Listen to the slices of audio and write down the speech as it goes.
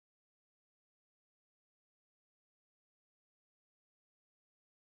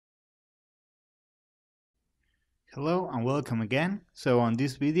Hello and welcome again. So on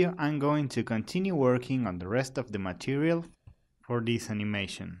this video I'm going to continue working on the rest of the material for this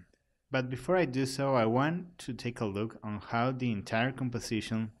animation. But before I do so, I want to take a look on how the entire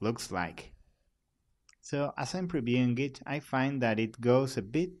composition looks like. So as I'm previewing it, I find that it goes a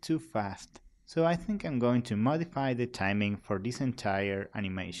bit too fast. So I think I'm going to modify the timing for this entire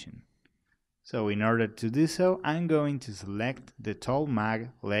animation. So in order to do so, I'm going to select the tall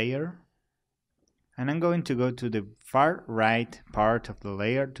mag layer. And I'm going to go to the far right part of the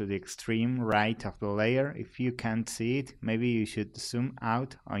layer, to the extreme right of the layer. If you can't see it, maybe you should zoom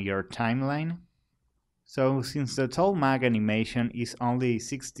out on your timeline. So since the tall mag animation is only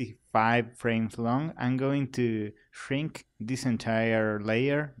 65 frames long, I'm going to shrink this entire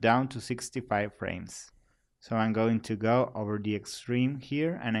layer down to 65 frames. So I'm going to go over the extreme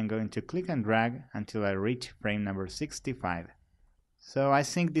here and I'm going to click and drag until I reach frame number 65. So I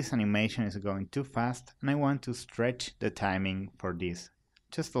think this animation is going too fast and I want to stretch the timing for this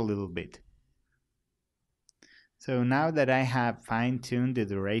just a little bit. So now that I have fine-tuned the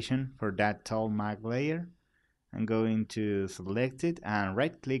duration for that tall mag layer, I'm going to select it and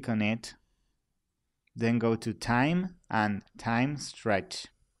right click on it, then go to time and time stretch.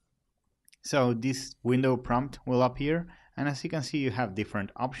 So this window prompt will appear, and as you can see you have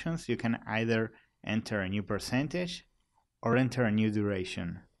different options. You can either enter a new percentage or enter a new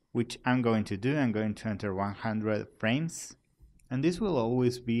duration, which I'm going to do. I'm going to enter 100 frames, and this will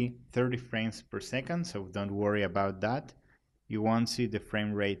always be 30 frames per second, so don't worry about that. You won't see the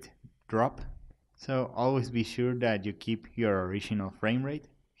frame rate drop, so always be sure that you keep your original frame rate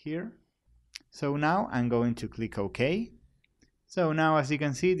here. So now I'm going to click OK. So now as you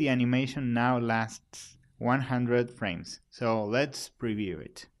can see, the animation now lasts 100 frames, so let's preview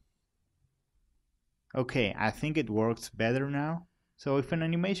it. Okay, I think it works better now. So if an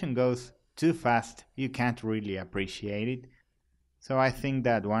animation goes too fast, you can't really appreciate it. So I think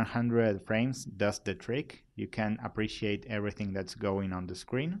that 100 frames does the trick. You can appreciate everything that's going on the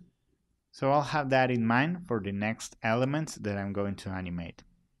screen. So I'll have that in mind for the next elements that I'm going to animate.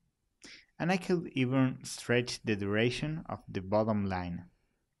 And I could even stretch the duration of the bottom line.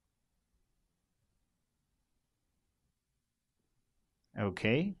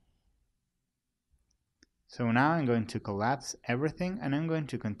 Okay. So now I'm going to collapse everything and I'm going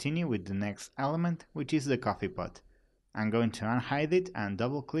to continue with the next element, which is the coffee pot. I'm going to unhide it and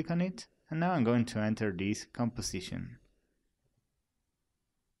double click on it, and now I'm going to enter this composition.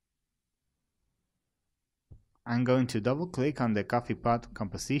 I'm going to double click on the coffee pot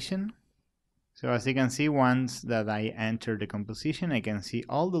composition. So as you can see, once that I enter the composition, I can see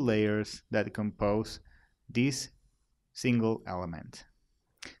all the layers that compose this single element.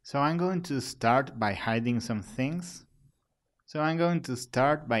 So I'm going to start by hiding some things. So I'm going to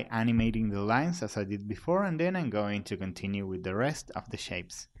start by animating the lines as I did before, and then I'm going to continue with the rest of the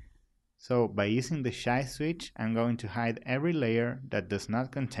shapes. So by using the shy switch, I'm going to hide every layer that does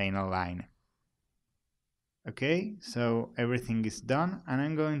not contain a line. Okay, so everything is done, and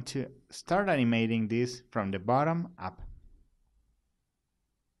I'm going to start animating this from the bottom up.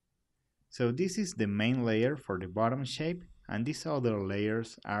 So this is the main layer for the bottom shape, and these other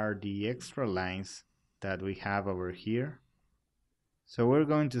layers are the extra lines that we have over here. So we're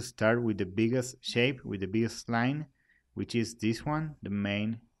going to start with the biggest shape, with the biggest line, which is this one, the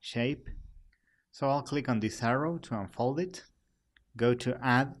main shape. So I'll click on this arrow to unfold it, go to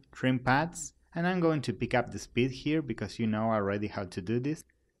add trim paths, and I'm going to pick up the speed here because you know already how to do this.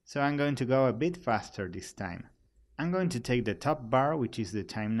 So I'm going to go a bit faster this time. I'm going to take the top bar, which is the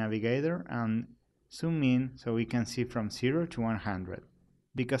time navigator, and zoom in so we can see from 0 to 100.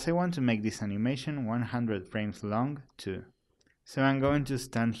 Because I want to make this animation 100 frames long too. So I'm going to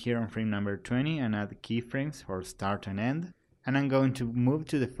stand here on frame number 20 and add keyframes for start and end. And I'm going to move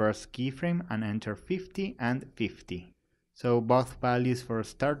to the first keyframe and enter 50 and 50. So both values for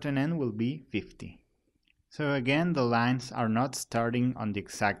start and end will be 50. So again, the lines are not starting on the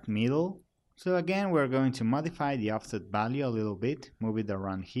exact middle. So again, we're going to modify the offset value a little bit, move it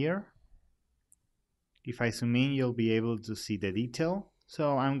around here. If I zoom in, you'll be able to see the detail.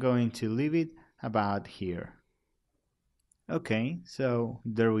 So I'm going to leave it about here. Okay, so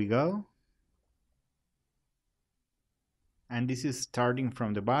there we go. And this is starting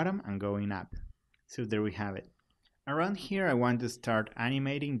from the bottom and going up. So there we have it. Around here I want to start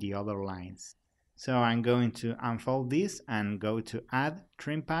animating the other lines. So I'm going to unfold this and go to add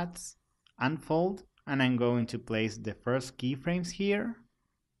trim paths, unfold, and I'm going to place the first keyframes here.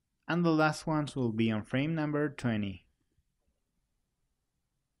 And the last ones will be on frame number 20.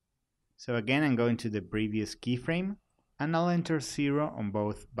 So again I'm going to the previous keyframe and I'll enter 0 on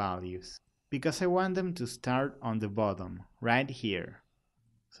both values. because I want them to start on the bottom, right here.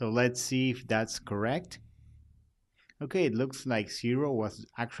 So let's see if that's correct. Okay, it looks like 0 was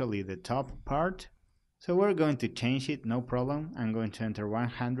actually the top part. So we're going to change it, no problem. I'm going to enter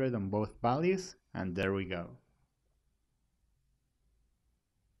 100 on both values, and there we go.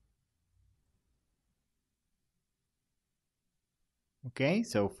 Okay,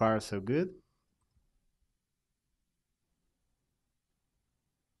 so far so good.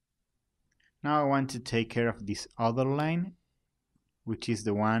 Now I want to take care of this other line, which is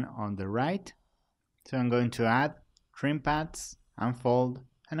the one on the right. So I'm going to add trim paths, unfold,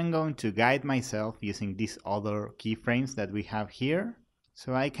 and I'm going to guide myself using these other keyframes that we have here,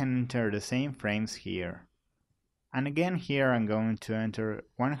 so I can enter the same frames here. And again here I'm going to enter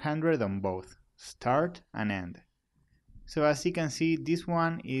 100 on both, start and end. So as you can see, this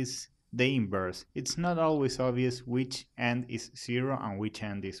one is the inverse. It's not always obvious which end is 0 and which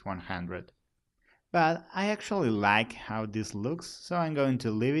end is 100. But I actually like how this looks, so I'm going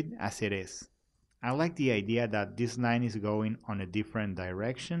to leave it as it is. I like the idea that this line is going on a different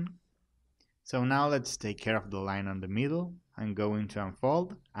direction. So now let's take care of the line on the middle. I'm going to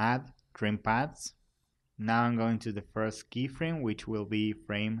unfold, add trim paths. Now I'm going to the first keyframe, which will be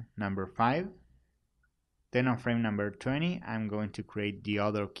frame number 5. Then on frame number 20, I'm going to create the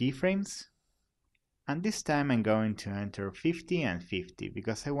other keyframes. And this time I'm going to enter 50 and 50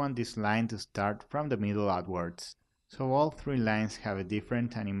 because I want this line to start from the middle outwards. So all 3 lines have a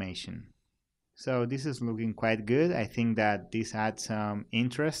different animation. So this is looking quite good. I think that this adds some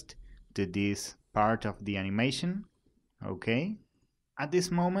interest to this part of the animation. Okay. At this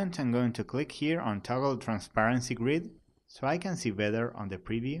moment I'm going to click here on toggle transparency grid so I can see better on the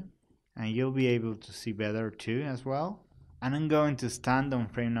preview. And you'll be able to see better too as well. And I'm going to stand on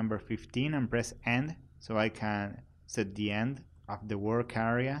frame number 15 and press end so I can set the end of the work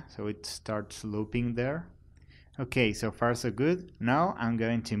area so it starts looping there. Okay, so far so good. Now I'm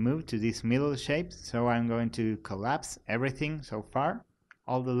going to move to this middle shape, so I'm going to collapse everything so far.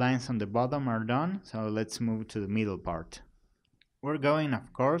 All the lines on the bottom are done, so let's move to the middle part. We're going,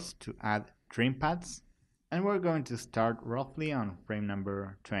 of course, to add trim paths, and we're going to start roughly on frame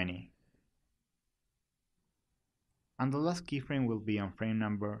number 20. And the last keyframe will be on frame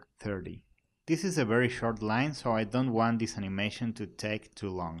number 30. This is a very short line, so I don't want this animation to take too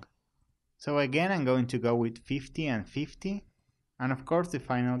long. So again, I'm going to go with 50 and 50, and of course the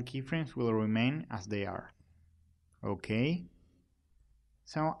final keyframes will remain as they are. Okay.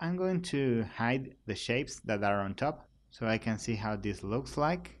 So I'm going to hide the shapes that are on top, so I can see how this looks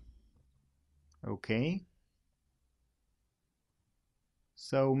like. Okay.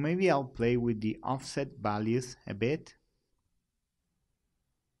 So maybe I'll play with the offset values a bit.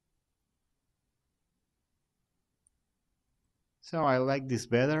 So I like this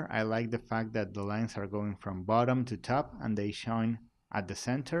better. I like the fact that the lines are going from bottom to top and they shine at the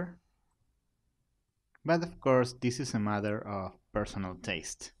center. But of course, this is a matter of personal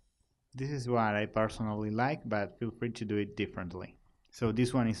taste. This is what I personally like, but feel free to do it differently. So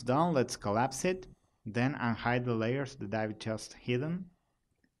this one is done. Let's collapse it. Then unhide the layers that I've just hidden.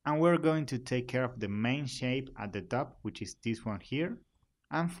 And we're going to take care of the main shape at the top, which is this one here.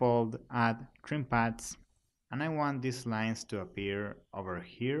 Unfold, add trim paths. And I want these lines to appear over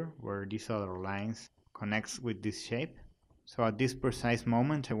here where these other lines connects with this shape. So at this precise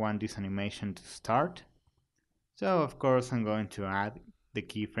moment I want this animation to start. So of course I'm going to add the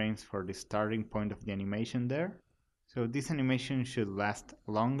keyframes for the starting point of the animation there. So this animation should last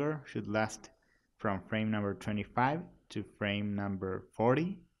longer, should last from frame number 25 to frame number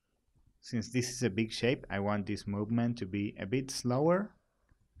 40. Since this is a big shape, I want this movement to be a bit slower.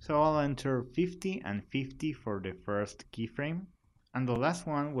 So I'll enter 50 and 50 for the first keyframe, and the last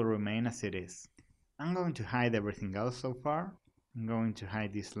one will remain as it is. I'm going to hide everything else so far. I'm going to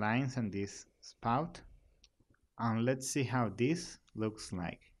hide these lines and this spout, and let's see how this looks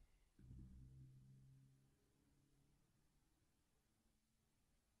like.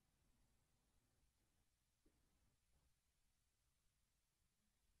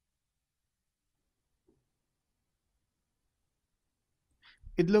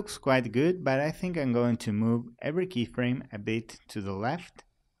 It looks quite good, but I think I'm going to move every keyframe a bit to the left.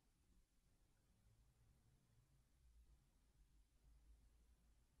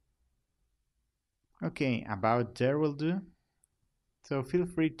 Okay, about there will do. So feel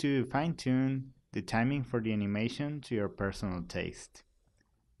free to fine-tune the timing for the animation to your personal taste.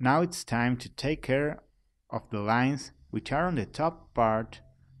 Now it's time to take care of the lines which are on the top part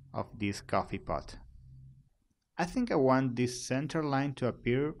of this coffee pot. I think I want this center line to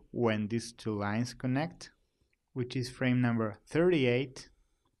appear when these two lines connect, which is frame number 38.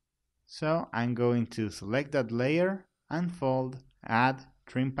 So I'm going to select that layer, unfold, add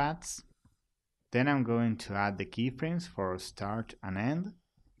trim paths. Then I'm going to add the keyframes for start and end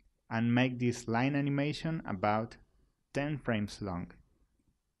and make this line animation about 10 frames long.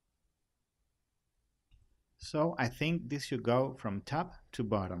 So I think this should go from top to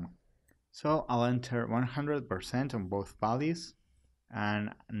bottom. So I'll enter 100% on both values,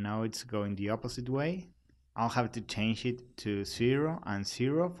 and now it's going the opposite way. I'll have to change it to 0 and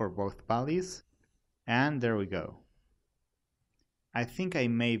 0 for both values, and there we go. I think I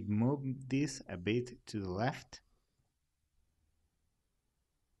may move this a bit to the left.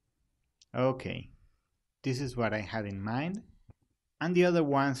 Okay, this is what I had in mind. And the other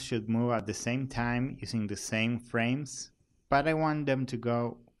ones should move at the same time using the same frames, but I want them to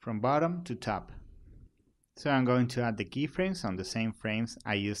go from bottom to top. So I'm going to add the keyframes on the same frames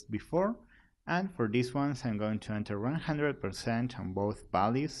I used before, and for these ones I'm going to enter 100% on both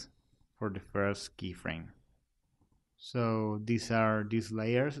values for the first keyframe. So these are these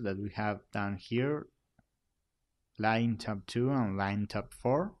layers that we have down here, line top 2 and line top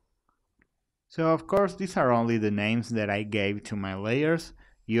 4. So of course these are only the names that I gave to my layers.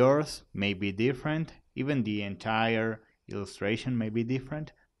 Yours may be different, even the entire illustration may be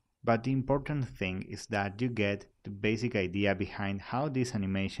different, but the important thing is that you get the basic idea behind how this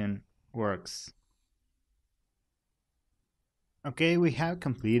animation works. Okay, we have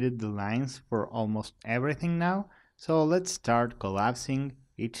completed the lines for almost everything now, so let's start collapsing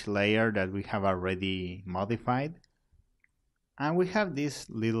each layer that we have already modified. And we have this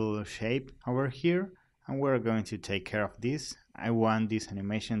little shape over here, and we're going to take care of this. I want this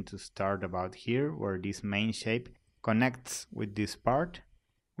animation to start about here, where this main shape connects with this part,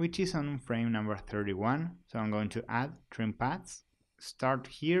 which is on frame number 31. So I'm going to add trim paths, start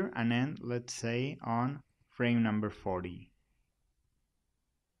here and end, let's say, on frame number 40.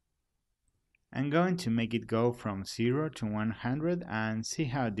 I'm going to make it go from 0 to 100 and see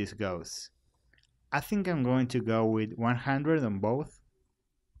how this goes. I think I'm going to go with 100 on both.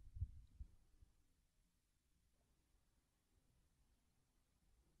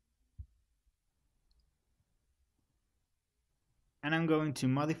 And I'm going to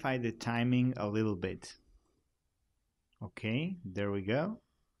modify the timing a little bit. Okay, there we go.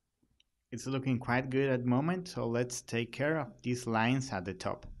 It's looking quite good at the moment, so let's take care of these lines at the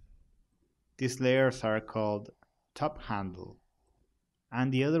top. These layers are called top handle,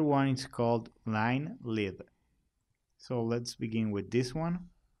 and the other one is called line lid. So let's begin with this one.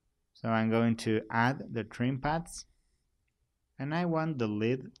 So I'm going to add the trim paths, and I want the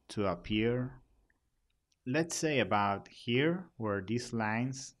lid to appear, let's say about here, where these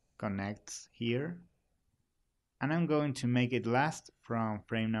lines connects here. And I'm going to make it last from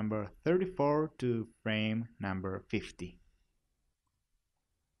frame number 34 to frame number 50.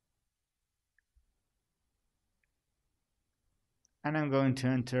 And I'm going to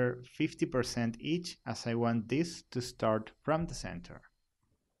enter 50% each, as I want this to start from the center.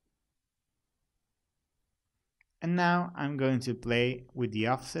 And now I'm going to play with the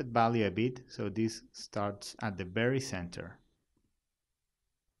offset value a bit, so this starts at the very center.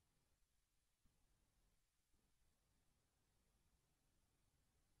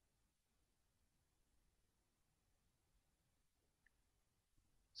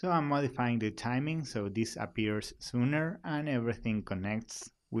 So I'm modifying the timing so this appears sooner and everything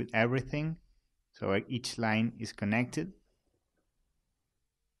connects with everything, so each line is connected.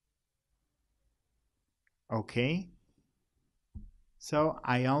 Okay, so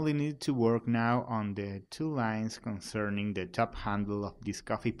I only need to work now on the two lines concerning the top handle of this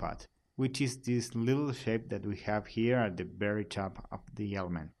coffee pot, which is this little shape that we have here at the very top of the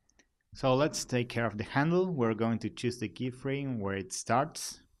element. So let's take care of the handle. We're going to choose the keyframe where it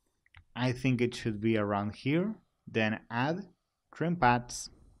starts. I think it should be around here. Then add trim paths.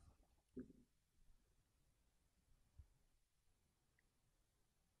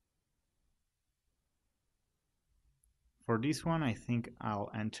 For this one, I think I'll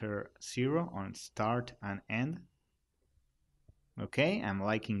enter 0 on start and end. Okay, I'm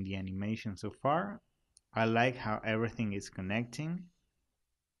liking the animation so far. I like how everything is connecting.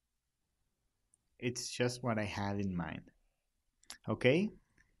 It's just what I had in mind. Okay,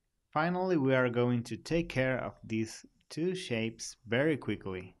 finally we are going to take care of these two shapes very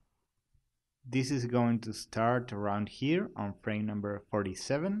quickly. This is going to start around here on frame number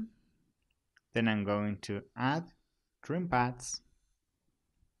 47. Then I'm going to add trim paths,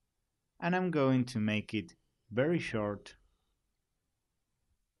 and I'm going to make it very short.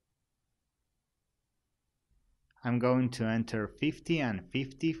 I'm going to enter 50 and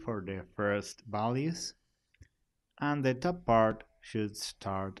 50 for the first values, and the top part should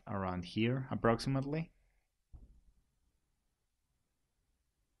start around here approximately.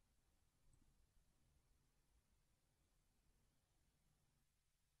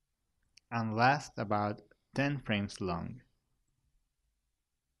 And last about 10 frames long.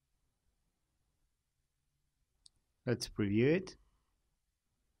 Let's preview it.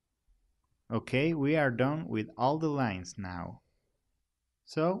 Okay, we are done with all the lines now.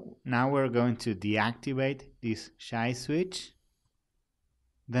 So now we're going to deactivate this shy switch.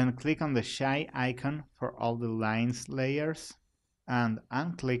 Then click on the shy icon for all the lines layers and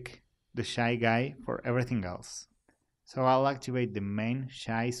unclick the shy guy for everything else. So I'll activate the main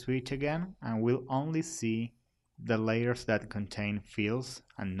shy switch again and we'll only see the layers that contain fills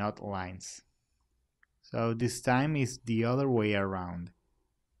and not lines. So this time is the other way around.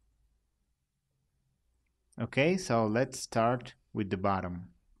 Okay, so let's start with the bottom.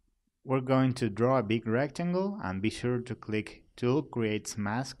 We're going to draw a big rectangle and be sure to click Tool Creates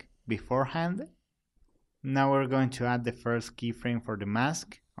Mask beforehand. Now we're going to add the first keyframe for the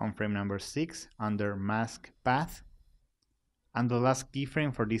mask on frame number 6 under Mask Path. And the last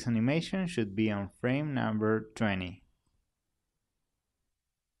keyframe for this animation should be on frame number 20.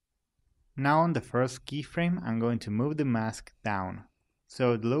 Now on the first keyframe I'm going to move the mask down,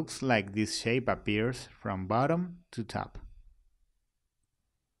 so it looks like this shape appears from bottom to top.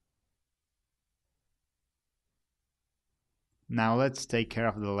 Now let's take care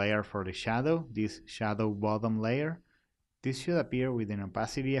of the layer for the shadow, this shadow bottom layer. This should appear with an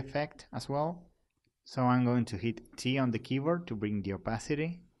opacity effect as well. So I'm going to hit T on the keyboard to bring the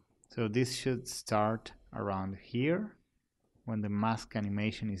opacity. So this should start around here when the mask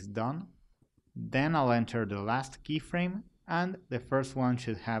animation is done. Then I'll enter the last keyframe and the first one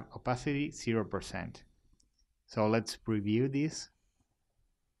should have opacity 0%. So let's preview this.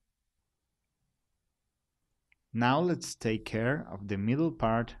 Now let's take care of the middle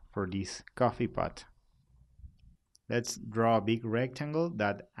part for this coffee pot. Let's draw a big rectangle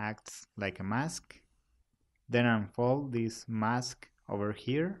that acts like a mask. Then unfold this mask over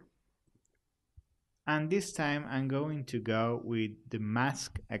here. And this time I'm going to go with the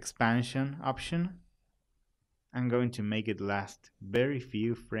mask expansion option. I'm going to make it last very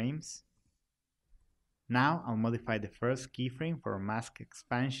few frames. Now I'll modify the first keyframe for mask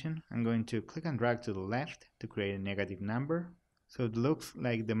expansion. I'm going to click and drag to the left to create a negative number, so it looks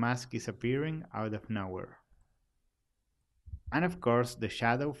like the mask is appearing out of nowhere. And of course the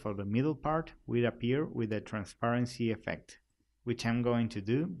shadow for the middle part will appear with a transparency effect, which I'm going to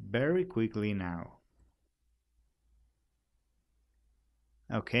do very quickly now.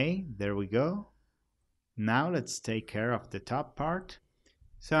 Okay, there we go. Now let's take care of the top part.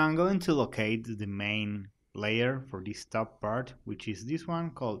 So I'm going to locate the main layer for this top part, which is this one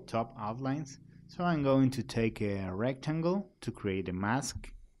called Top Outlines. So I'm going to take a rectangle to create a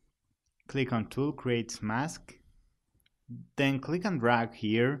mask. Click on Tool Creates Mask. Then click and drag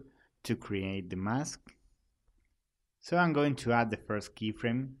here to create the mask. So I'm going to add the first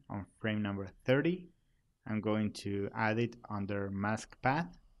keyframe on frame number 30. I'm going to add it under Mask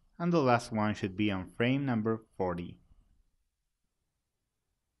Path, and the last one should be on frame number 40.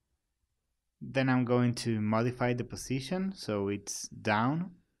 Then I'm going to modify the position so it's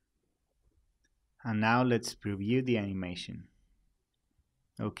down. And now let's preview the animation.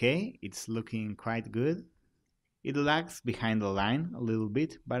 Okay, it's looking quite good. It lags behind the line a little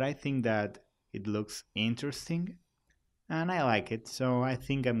bit, but I think that it looks interesting and I like it, so I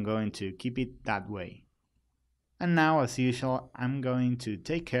think I'm going to keep it that way. And now, as usual, I'm going to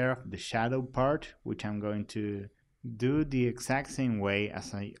take care of the shadow part, which I'm going to do the exact same way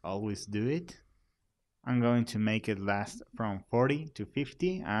as I always do it. I'm going to make it last from 40 to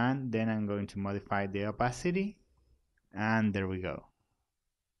 50 and then I'm going to modify the opacity, and there we go.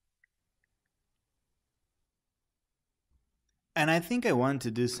 And I think I want to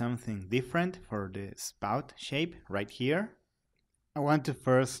do something different for the spout shape right here. I want to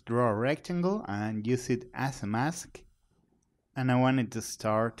first draw a rectangle and use it as a mask. And I want it to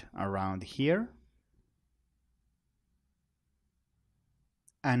start around here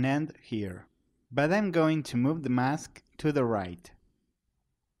and end here. But I'm going to move the mask to the right.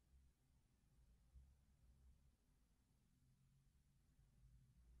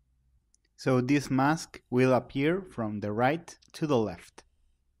 So this mask will appear from the right to the left.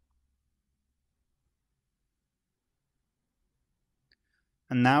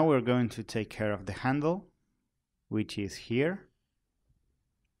 And now we're going to take care of the handle, which is here.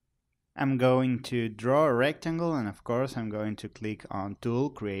 I'm going to draw a rectangle and of course I'm going to click on Tool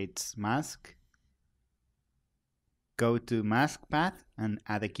Creates Mask. Go to Mask Path and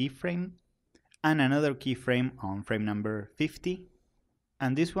add a keyframe and another keyframe on frame number 50.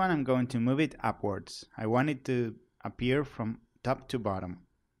 And this one I'm going to move it upwards. I want it to appear from top to bottom.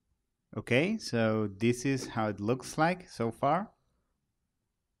 Okay, so this is how it looks like so far.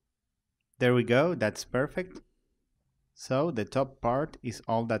 There we go, that's perfect. So the top part is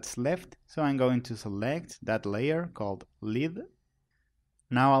all that's left, so I'm going to select that layer called Lid.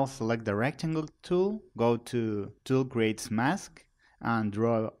 Now I'll select the rectangle tool, go to Tool Creates Mask, and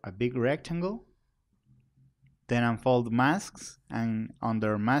draw a big rectangle. Then unfold masks, and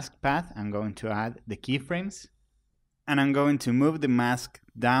under Mask Path I'm going to add the keyframes. And I'm going to move the mask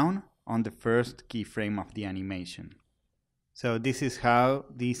down on the first keyframe of the animation. So this is how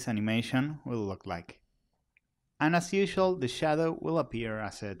this animation will look like. And as usual, the shadow will appear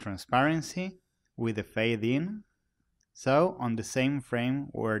as a transparency with a fade in. So on the same frame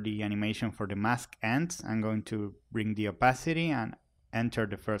where the animation for the mask ends, I'm going to bring the opacity and enter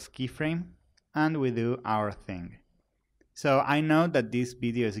the first keyframe, and we do our thing. So I know that this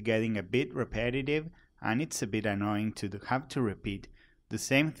video is getting a bit repetitive and it's a bit annoying to have to repeat the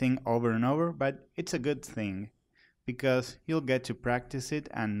same thing over and over, but it's a good thing because you'll get to practice it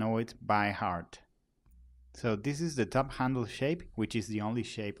and know it by heart. So this is the top handle shape, which is the only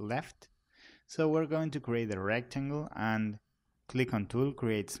shape left. So we're going to create a rectangle and click on Tool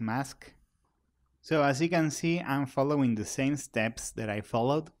Creates Mask. So as you can see, I'm following the same steps that I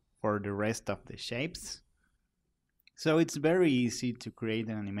followed for the rest of the shapes. So it's very easy to create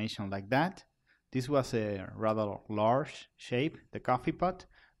an animation like that. This was a rather large shape, the coffee pot,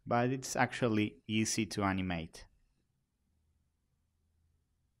 but it's actually easy to animate.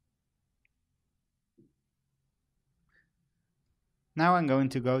 Now I'm going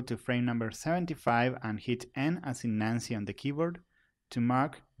to go to frame number 75 and hit N as in Nancy on the keyboard to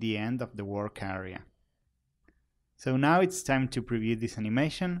mark the end of the work area. So now it's time to preview this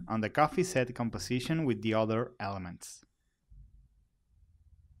animation on the coffee set composition with the other elements.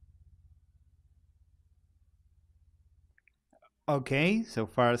 Okay, so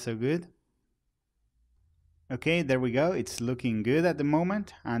far so good. Okay, there we go, it's looking good at the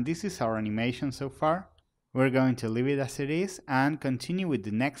moment, and this is our animation so far. We're going to leave it as it is and continue with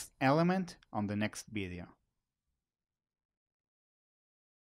the next element on the next video.